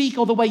you speak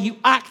or the way you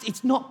act.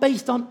 It's not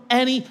based on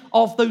any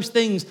of those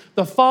things.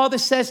 The Father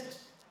says,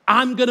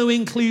 I'm going to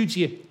include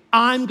you.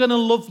 I'm going to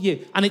love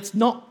you. And it's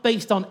not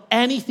based on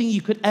anything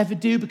you could ever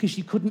do because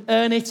you couldn't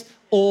earn it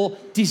or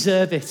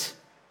deserve it.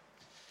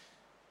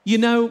 You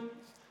know,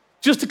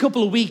 just a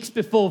couple of weeks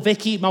before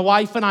Vicky, my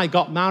wife, and I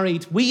got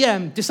married, we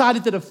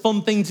decided that a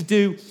fun thing to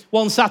do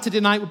one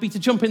Saturday night would be to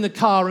jump in the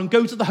car and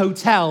go to the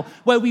hotel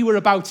where we were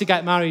about to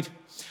get married.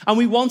 And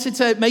we wanted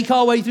to make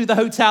our way through the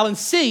hotel and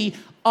see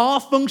our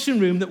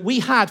function room that we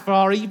had for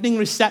our evening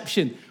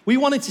reception. We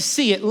wanted to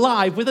see it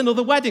live with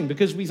another wedding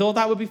because we thought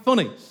that would be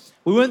funny.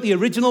 We weren't the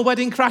original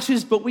wedding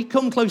crashers, but we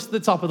come close to the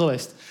top of the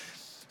list.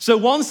 So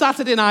one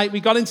Saturday night, we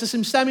got into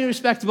some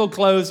semi-respectable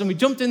clothes and we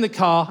jumped in the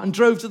car and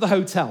drove to the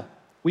hotel.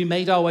 We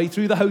made our way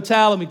through the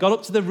hotel and we got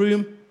up to the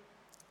room.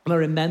 And I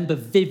remember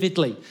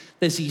vividly,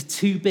 there's these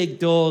two big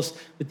doors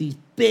with these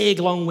big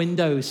long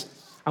windows.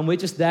 And we're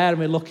just there and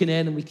we're looking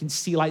in and we can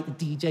see like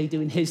the DJ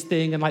doing his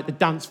thing and like the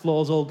dance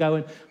floor's all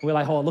going. And we're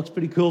like, oh, it looks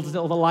pretty cool.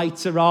 All the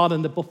lights are on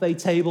and the buffet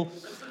table.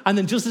 And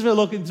then just as we're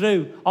looking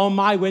through, on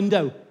my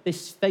window,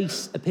 this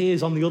face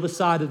appears on the other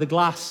side of the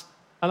glass.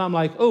 And I'm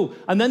like, oh.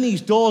 And then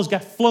these doors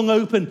get flung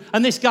open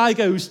and this guy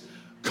goes,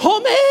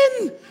 come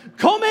in,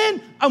 come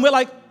in. And we're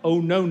like, oh,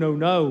 no,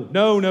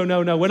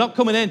 we're not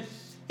coming in.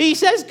 He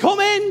says,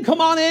 come in,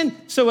 come on in.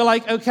 So we're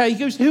like, okay. He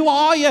goes, who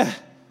are you?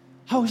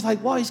 I was like,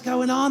 what is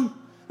going on?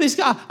 This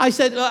guy, I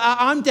said,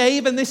 I'm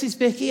Dave and this is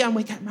Vicky and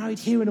we get married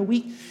here in a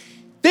week.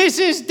 This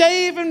is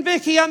Dave and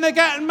Vicky and they're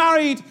getting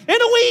married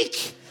in a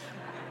week.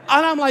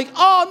 And I'm like,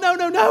 oh,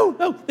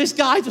 no. This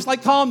guy just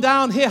like, calm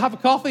down. Here, have a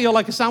coffee or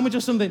like a sandwich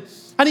or something.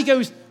 And he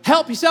goes,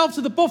 help yourself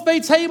to the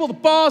buffet table. The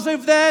bar's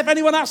over there. If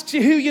anyone asks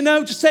you who you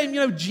know, just say,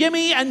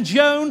 Jimmy and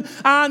Joan.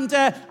 And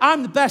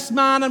I'm the best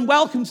man and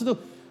welcome to the...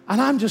 And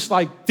I'm just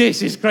like,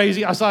 this is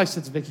crazy. As I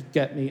said to Vicky,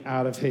 get me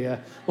out of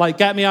here. Like,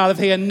 get me out of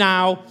here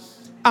now.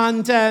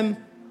 And,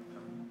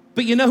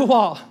 but you know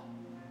what?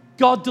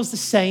 God does the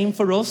same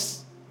for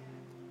us.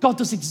 God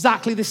does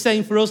exactly the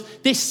same for us.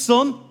 This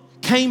son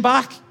came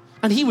back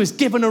and he was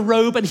given a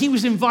robe and he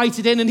was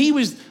invited in and he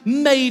was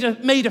made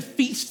a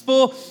feast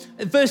for.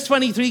 Verse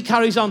 23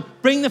 carries on,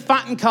 bring the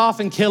fattened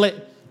calf and kill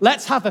it.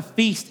 Let's have a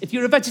feast. If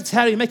you're a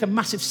vegetarian, make a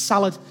massive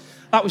salad.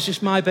 That was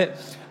just my bit.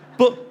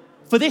 But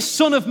for this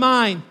son of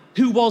mine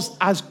who was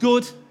as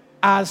good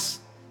as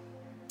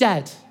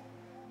dead,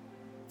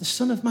 the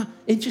son of man,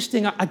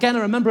 interesting. Again,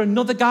 I remember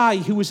another guy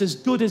who was as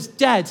good as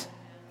dead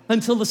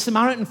until the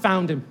Samaritan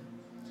found him.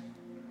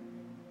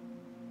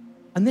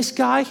 And this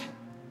guy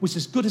was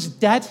as good as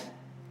dead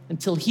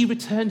until he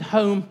returned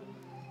home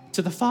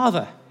to the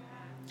Father.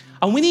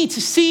 And we need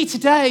to see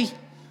today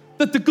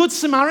that the Good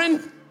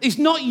Samaritan is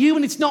not you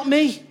and it's not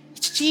me.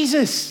 It's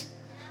Jesus.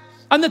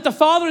 And that the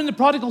Father in the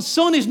prodigal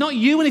son is not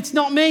you and it's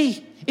not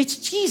me. It's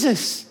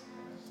Jesus.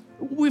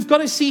 We've got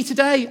to see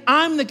today,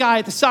 I'm the guy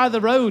at the side of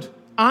the road.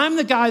 I'm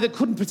the guy that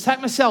couldn't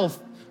protect myself.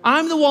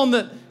 I'm the one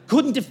that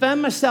couldn't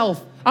defend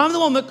myself. I'm the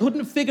one that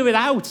couldn't figure it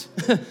out.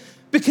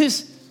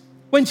 Because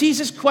when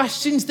Jesus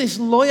questions this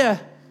lawyer,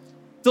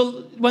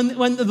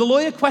 when the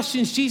lawyer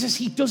questions Jesus,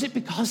 he does it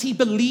because he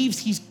believes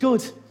he's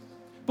good.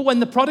 But when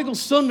the prodigal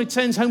son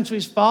returns home to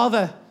his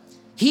father,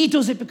 he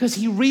does it because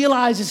he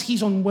realizes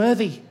he's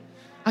unworthy.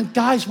 And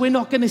guys, we're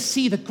not going to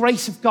see the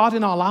grace of God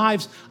in our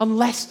lives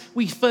unless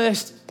we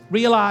first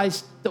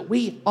realize that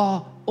we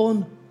are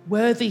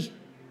unworthy.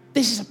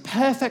 This is a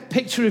perfect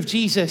picture of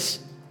Jesus.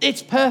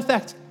 It's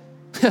perfect.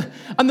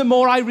 And the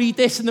more I read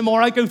this and the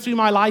more I go through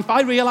my life,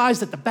 I realize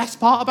that the best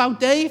part about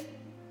Dave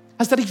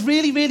is that he's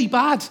really, really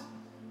bad.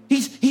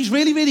 He's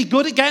really, really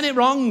good at getting it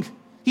wrong.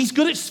 He's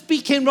good at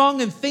speaking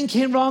wrong and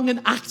thinking wrong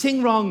and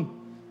acting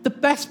wrong. The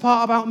best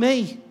part about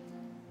me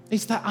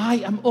is that I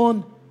am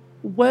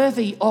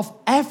unworthy of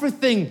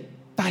everything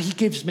that he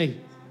gives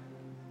me.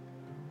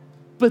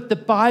 But the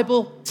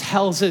Bible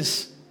tells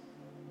us,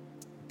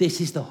 this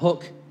is the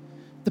hook.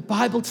 The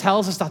Bible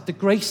tells us that the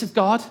grace of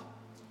God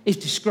is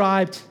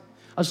described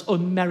as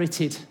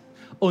unmerited,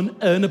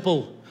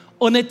 unearnable,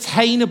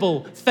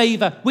 unattainable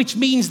favor, which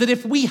means that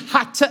if we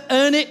had to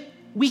earn it,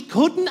 we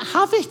couldn't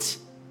have it.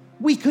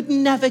 We could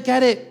never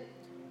get it.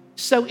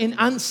 So in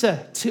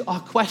answer to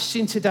our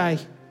question today,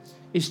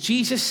 is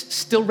Jesus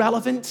still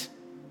relevant?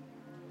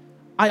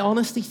 I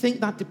honestly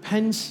think that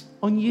depends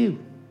on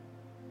you.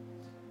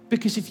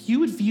 Because if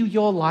you would view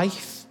your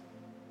life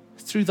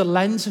through the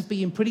lens of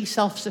being pretty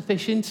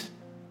self-sufficient,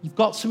 you've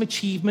got some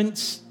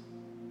achievements,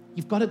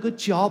 you've got a good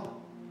job,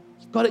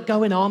 you've got it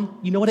going on,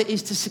 you know what it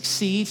is to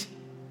succeed,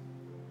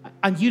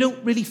 and you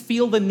don't really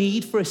feel the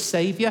need for a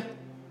savior,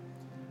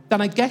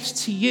 then I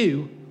guess to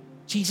you,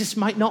 Jesus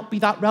might not be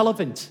that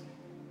relevant.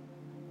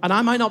 And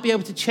I might not be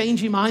able to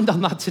change your mind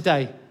on that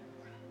today,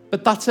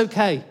 but that's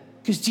okay,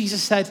 because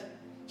Jesus said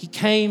he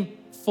came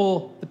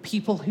for the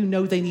people who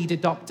know they need a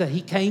doctor.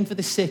 He came for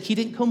the sick. He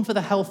didn't come for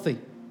the healthy.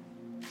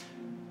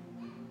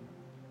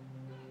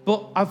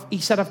 But he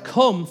said, I've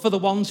come for the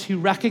ones who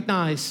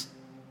recognize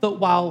that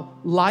while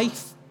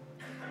life,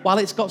 while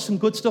it's got some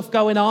good stuff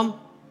going on,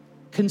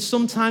 can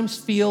sometimes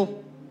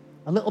feel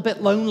a little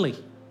bit lonely,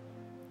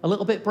 a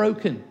little bit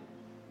broken,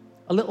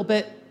 a little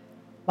bit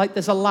like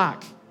there's a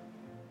lack.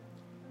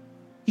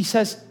 He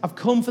says, I've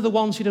come for the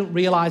ones who don't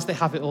realize they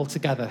have it all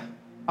together.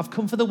 I've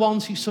come for the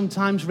ones who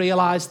sometimes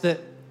realize that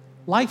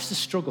life's a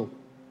struggle,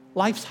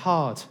 life's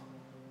hard.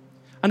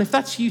 And if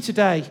that's you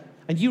today,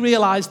 and you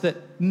realize that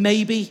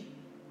maybe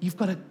you've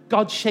got a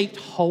God-shaped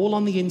hole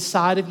on the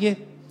inside of you,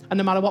 and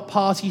no matter what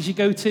parties you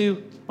go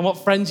to, and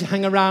what friends you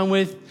hang around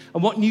with,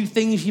 and what new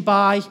things you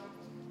buy,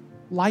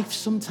 life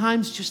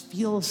sometimes just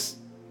feels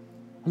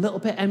a little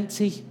bit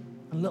empty,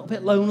 a little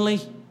bit lonely,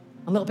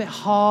 a little bit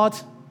hard,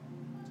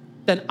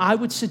 then I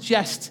would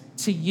suggest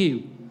to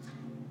you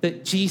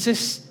that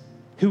Jesus,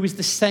 who is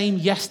the same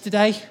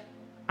yesterday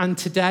and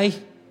today,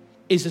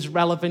 is as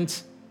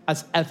relevant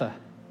as ever.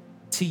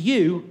 To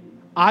you,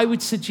 I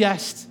would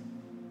suggest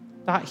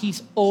that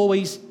he's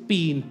always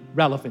been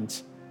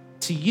relevant.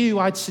 To you,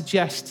 I'd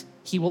suggest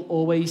he will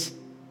always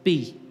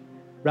be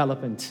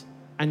relevant.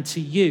 And to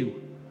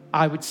you,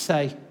 I would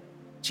say,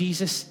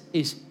 Jesus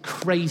is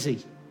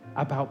crazy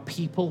about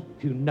people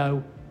who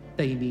know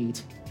they need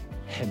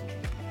him.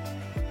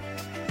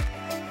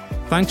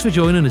 Thanks for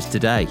joining us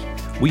today.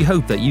 We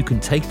hope that you can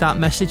take that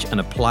message and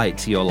apply it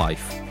to your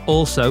life.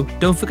 Also,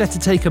 don't forget to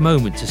take a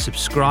moment to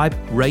subscribe,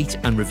 rate,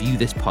 and review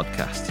this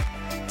podcast.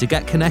 To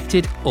get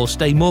connected or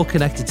stay more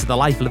connected to the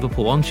life of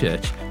Liverpool One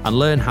Church and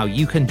learn how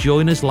you can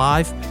join us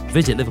live,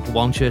 visit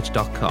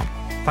liverpoolonechurch.com.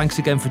 Thanks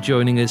again for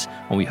joining us,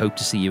 and we hope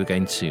to see you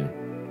again soon.